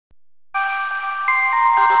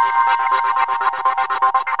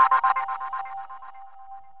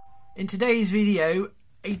In today's video,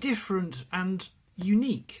 a different and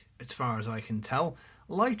unique, as far as I can tell,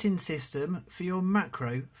 lighting system for your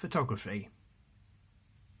macro photography.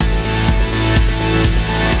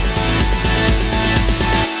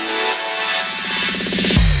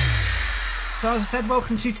 So as I said,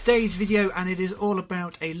 welcome to today's video, and it is all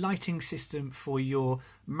about a lighting system for your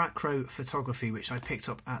macro photography, which I picked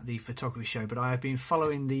up at the photography show. But I have been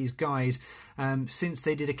following these guys since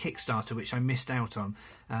they did a Kickstarter, which I missed out on,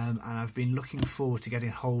 and I've been looking forward to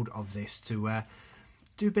getting hold of this to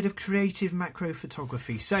do a bit of creative macro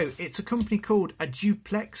photography. So it's a company called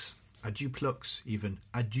Adaptalux.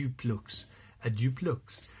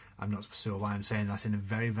 I'm not sure why I'm saying that in a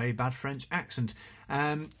very, very bad French accent.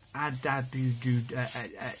 I'm just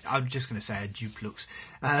going to say Adaptalux.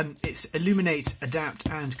 It's Illuminate, Adapt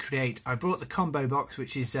and Create. I brought the combo box,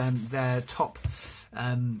 which is their top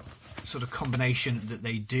sort of combination that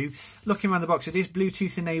they do. Looking around the box, it is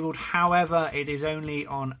Bluetooth enabled. However, it is only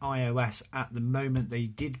on iOS at the moment. They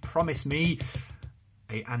did promise me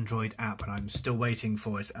an Android app, and I'm still waiting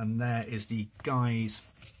for it. And there is the guys'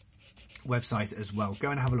 website as well. Go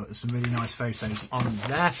and have a look. There's some really nice photos on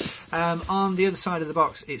there. On the other side of the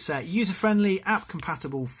box, it's user-friendly,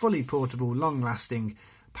 app-compatible, fully portable, long-lasting,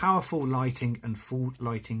 powerful lighting and full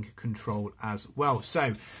lighting control as well.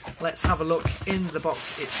 So let's have a look in the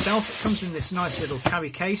box itself. It comes in this nice little carry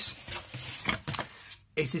case.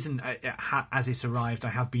 It isn't as it's arrived. I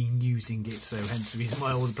have been using it, so hence the reason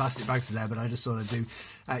why all the plastic bags are there, but I just thought I'd do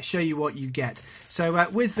show you what you get. So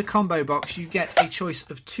with the combo box, you get a choice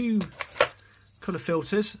of two colour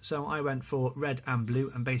filters. So I went for red and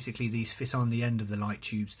blue, and basically these fit on the end of the light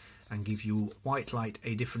tubes and give you white light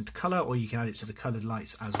a different colour, or you can add it to the coloured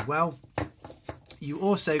lights as well. You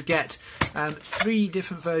also get 3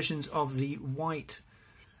 different versions of the white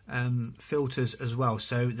filters as well.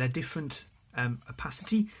 So they're different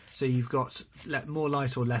opacity, so you've got more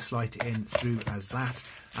light or less light in through as that.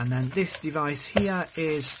 And then this device here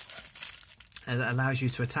is allows you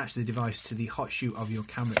to attach the device to the hot shoe of your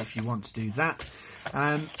camera if you want to do that.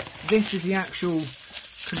 This is the actual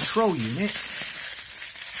control unit.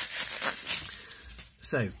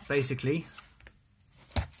 So basically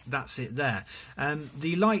that's it there.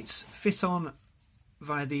 The lights fit on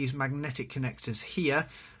via these magnetic connectors here,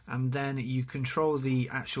 and then you control the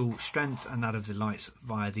actual strength and that of the lights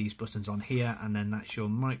via these buttons on here, and then that's your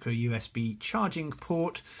micro USB charging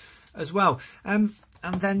port as well. And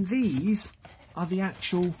then these are the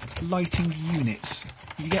actual lighting units.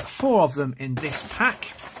 You get 4 of them in this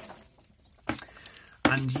pack,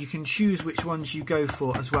 and you can choose which ones you go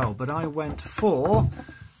for as well. But I went for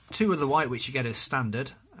 2 of the white, which you get as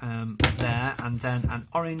standard there, and then an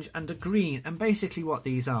orange and a green. And basically what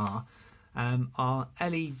these are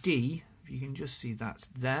LED, if you can just see that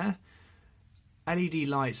there, LED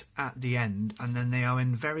lights at the end, and then they are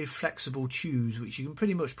in very flexible tubes which you can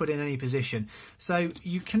pretty much put in any position. So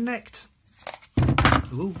you connect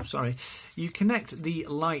you connect the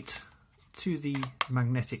light to the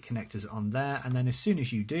magnetic connectors on there, and then as soon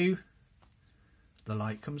as you do, the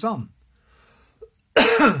light comes on.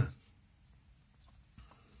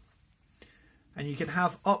 And you can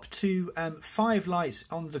have up to 5 lights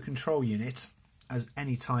on the control unit as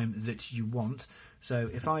any time that you want. So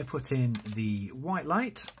if I put in the white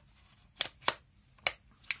light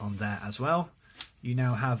on there as well, you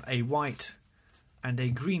now have a white and a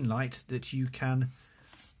green light that you can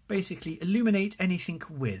basically illuminate anything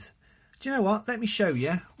with. Do you know what? Let me show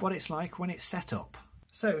you what it's like when it's set up.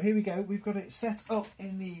 So here we go. We've got it set up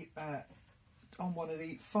in the on one of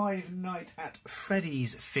the 5 Nights at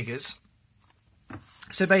Freddy's figures.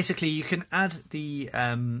 So basically you can add the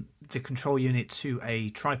control unit to a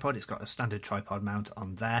tripod. It's got a standard tripod mount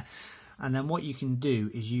on there, and then what you can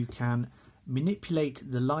do is you can manipulate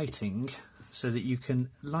the lighting so that you can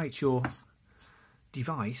light your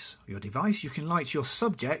device, you can light your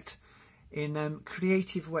subject in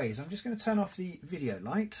creative ways. I'm just going to turn off the video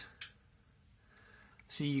light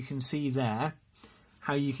so you can see there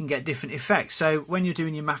how you can get different effects. So when you're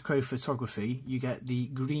doing your macro photography, you get the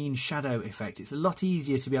green shadow effect. It's a lot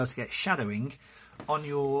easier to be able to get shadowing on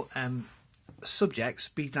your subjects,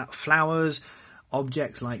 be that flowers,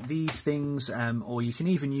 objects like these things, or you can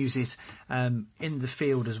even use it in the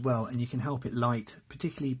field as well, and you can help it light,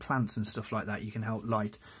 particularly plants and stuff like that. You can help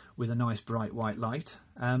light with a nice bright white light,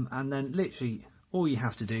 and then literally all you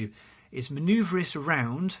have to do is maneuver it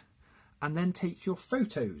around and then take your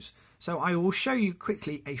photos. So I will show you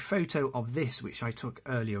quickly a photo of this which I took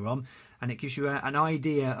earlier on, and it gives you an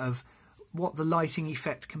idea of what the lighting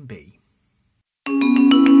effect can be.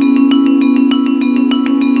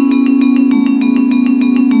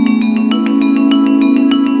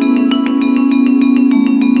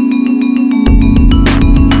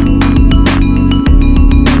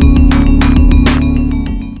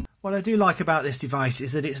 What I do like about this device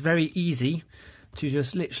is that it's very easy to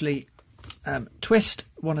just literally twist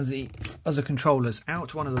one of the other controllers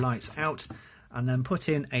out, one of the lights out, and then put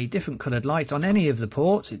in a different coloured light on any of the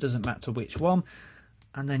ports. It doesn't matter which one.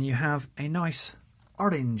 And then you have a nice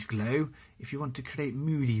orange glow if you want to create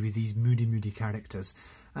moody with these moody characters.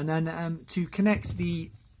 And then to connect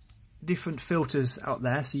the different filters out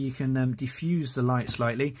there so you can diffuse the light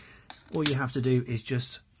slightly, all you have to do is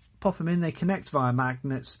just pop them in. They connect via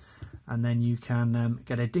magnets, and then you can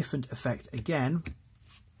get a different effect again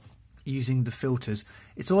using the filters.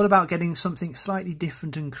 It's all about getting something slightly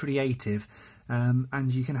different and creative,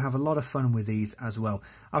 and you can have a lot of fun with these as well.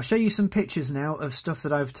 I'll show you some pictures now of stuff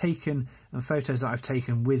that I've taken and photos that I've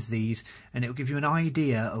taken with these, and it will give you an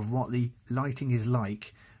idea of what the lighting is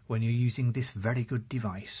like when you're using this very good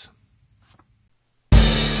device.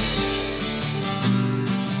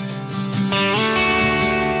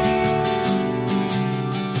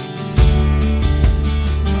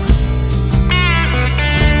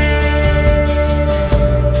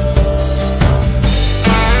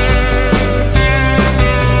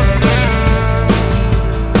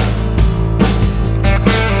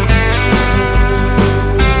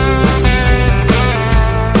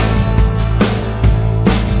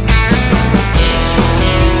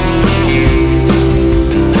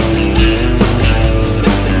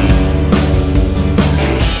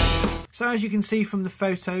 So as you can see from the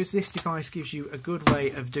photos, this device gives you a good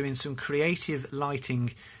way of doing some creative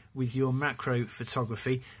lighting with your macro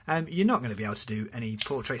photography. You're not going to be able to do any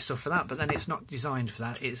portrait stuff for that, but then it's not designed for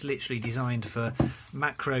that. It's literally designed for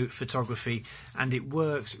macro photography, and it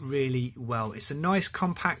works really well. It's a nice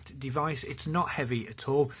compact device. It's not heavy at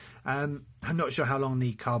all. I'm not sure how long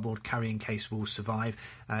the cardboard carrying case will survive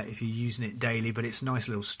if you're using it daily, but it's a nice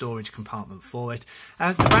little storage compartment for it.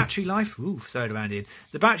 The battery life, throw it around in.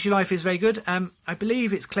 The battery life is very good. I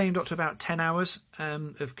believe it's claimed up to about 10 hours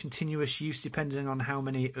of continuous use, depending on how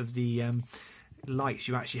many of the lights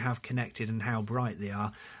you actually have connected and how bright they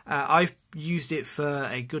are. I've used it for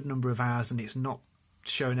a good number of hours, and it's not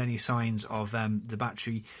showing any signs of the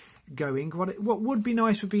battery going. What would be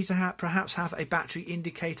nice would be to perhaps have a battery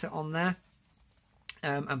indicator on there,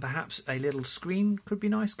 and perhaps a little screen could be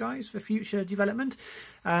nice, guys, for future development,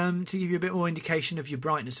 to give you a bit more indication of your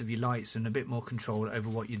brightness of your lights and a bit more control over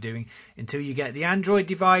what you're doing until you get the Android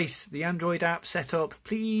device, the Android app set up.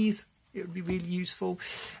 Please, it would be really useful.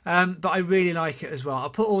 But I really like it as well. I'll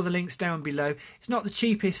put all the links down below. It's not the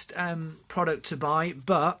cheapest product to buy,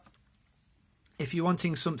 but if you're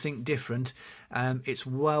wanting something different, it's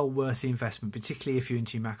well worth the investment, particularly if you're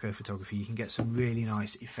into macro photography. You can get some really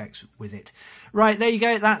nice effects with it. Right, there you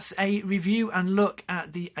go. That's a review and look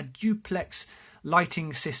at the Adaptalux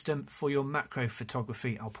lighting system for your macro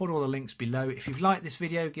photography. I'll put all the links below. If you've liked this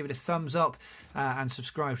video, give it a thumbs up and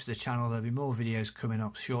subscribe to the channel. There'll be more videos coming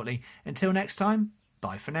up shortly. Until next time,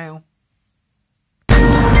 bye for now.